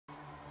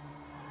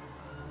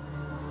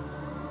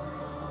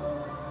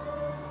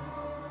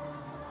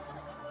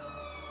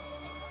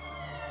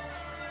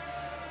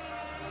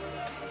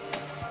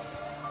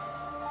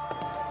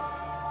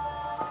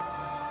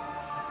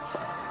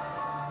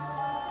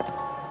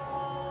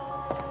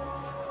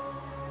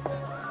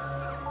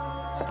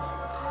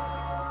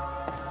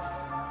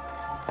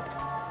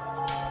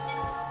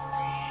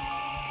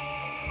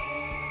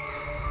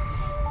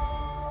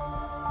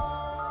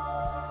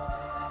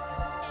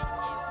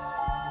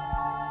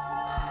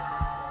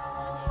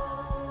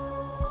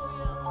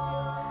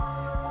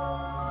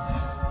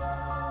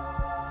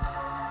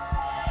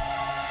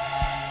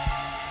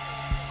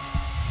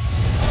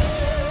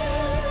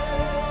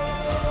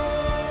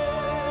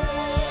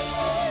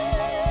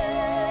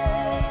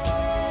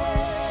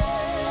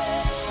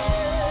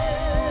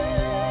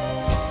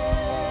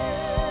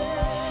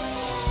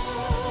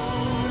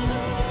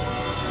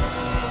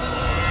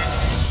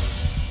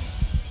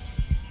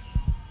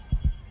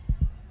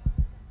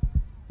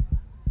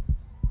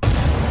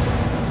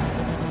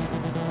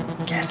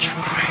Get your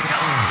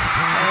crayon.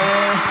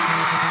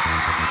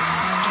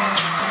 Get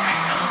your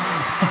crayon.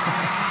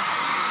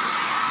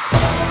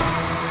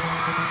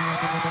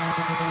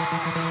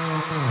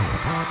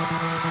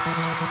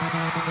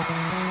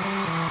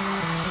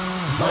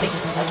 Money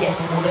again,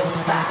 오는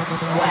바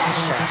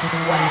swasher,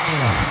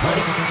 swasher.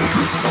 Money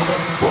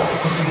오는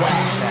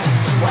swasher,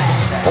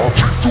 swasher.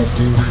 아직도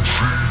보이지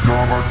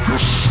않아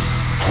yes.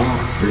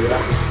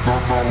 난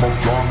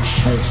날아가는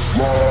so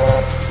fly.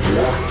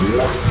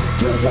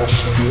 돌아서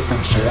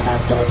조금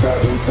전화받아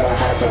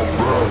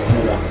오빠나봐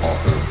랩.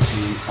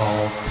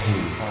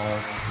 T.O.P.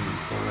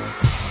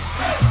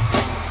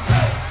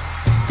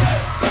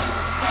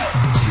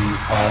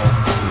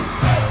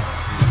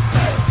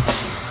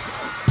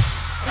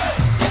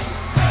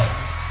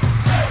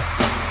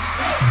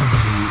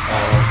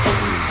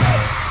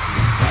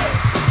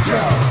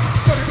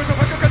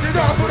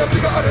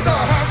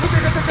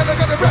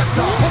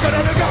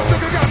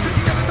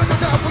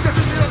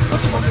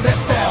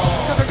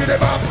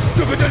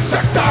 누구든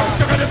싹다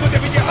정하는 무대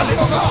위에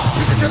알리거나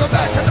이제처럼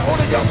날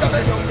찾아오는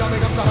영감에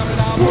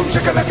감사합니다. 붐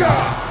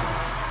샤kalaka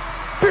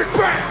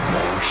Bigbang.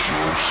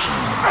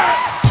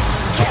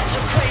 Get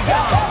your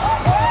crayon.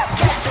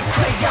 Get your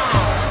crayon.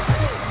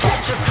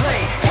 Get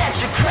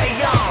your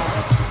crayon.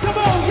 Come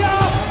on,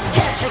 y'all.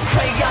 Get your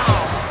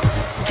crayon.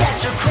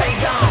 Get your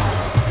crayon.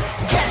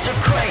 Get your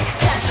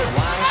crayon. Get your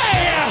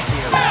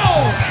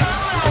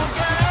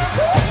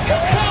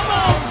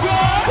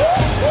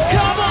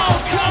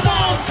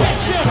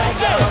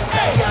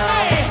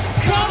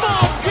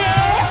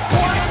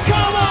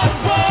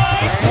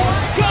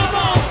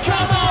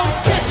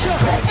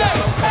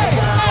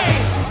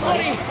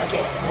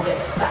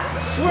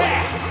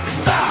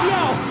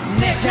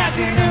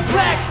내가드는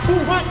black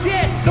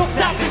무한대 너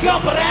싹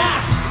뛰어버라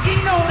이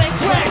노래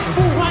crack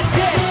무한대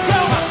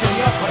너만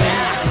뛰어버라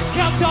형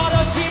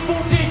떨어진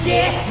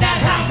무지개 난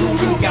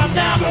항구로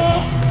감나무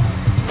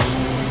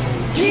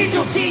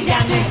기죽지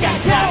않는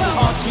강타로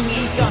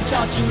어중이건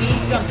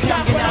저중이건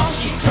편견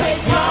없이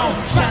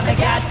Crayon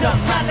샤나가던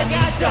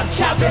말라가던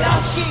차별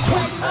없이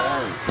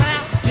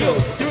하나 둘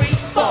three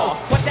four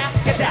왔다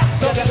갔다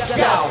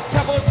go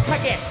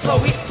차분하게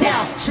slow it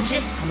down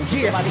심심하면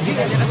here 많이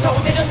기다리는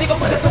서울대전 네가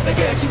무슨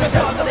소백을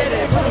치면서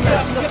노래를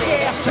부르며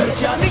즐겁게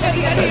그렇죠 네가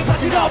기다린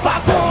파티로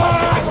바꿔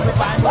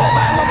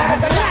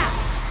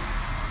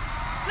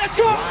Let's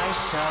go! Why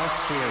so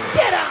serious?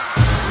 Get up!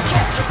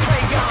 Get your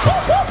crayon.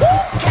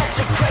 Get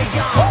your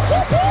crayon.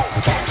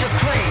 Get your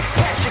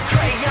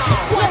crayon.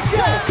 Let's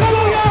go! Come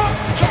on, y'all!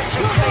 Get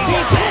your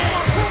crayon.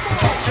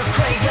 Get your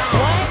crayon.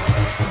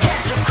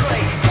 Get your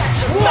crayon. Get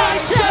your Why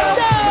so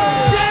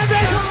serious? Damn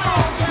it!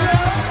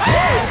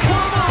 Hey,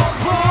 come on,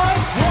 boy.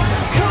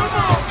 Come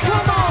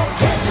on.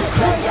 Get your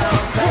crayon.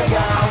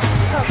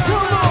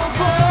 Come on,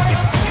 boy!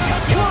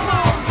 Come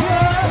on,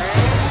 girl.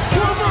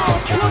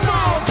 Come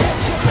on.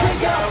 Get your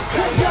crayon.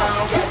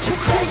 Get your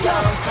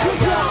crayon.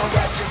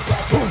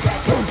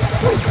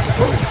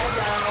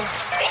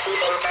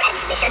 Receiving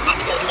transmission at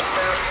Mnet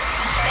 2.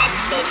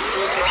 Transmit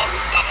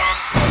sequence letter.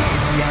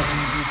 여기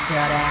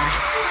붙어라.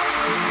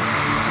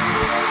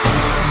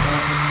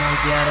 모두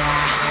모여라.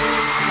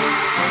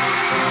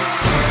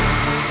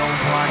 We gon'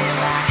 party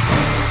like.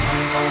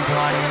 We gon'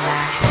 party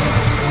like.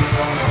 We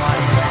gon'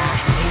 party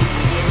like.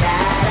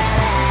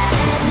 라라라.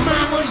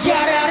 마음을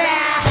열어라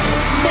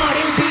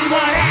머리를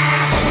비워라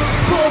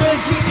불을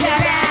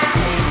지펴라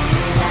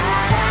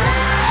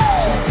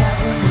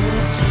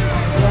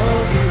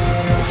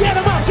Get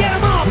 'em up, get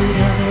 'em up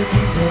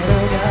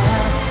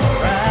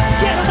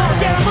Get 'em up,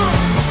 get 'em up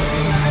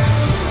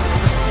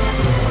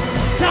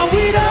자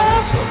위로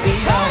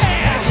뛰고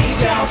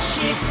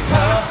싶어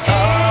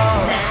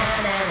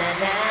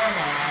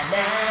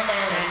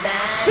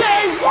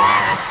Say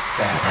what?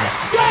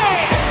 Fantastic.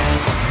 Yeah!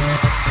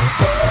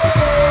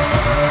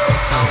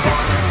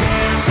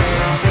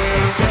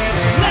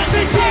 Let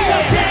me see you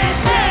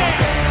dance, man!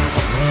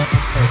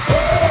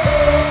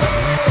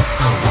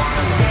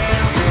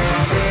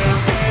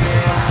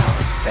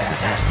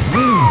 Fantastic.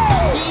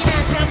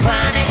 이난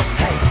장판에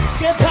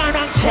그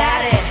파란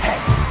차례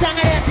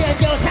땅을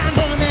흔들고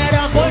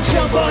 3분으로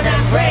물총보다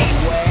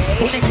race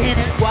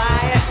보내기는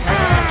wire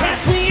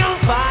catch me on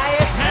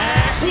fire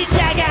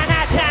시자가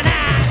나타나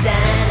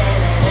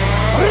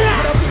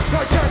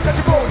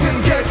부터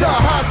모든 게 다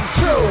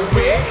한숨이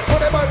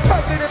오래만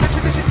판들에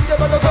비치듯이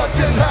뛰어가는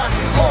거뜬 한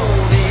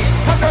오리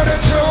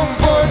하나는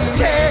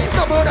충분해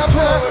너무나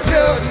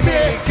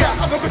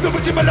푸르니까 아무것도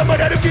묻지 말라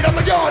말하는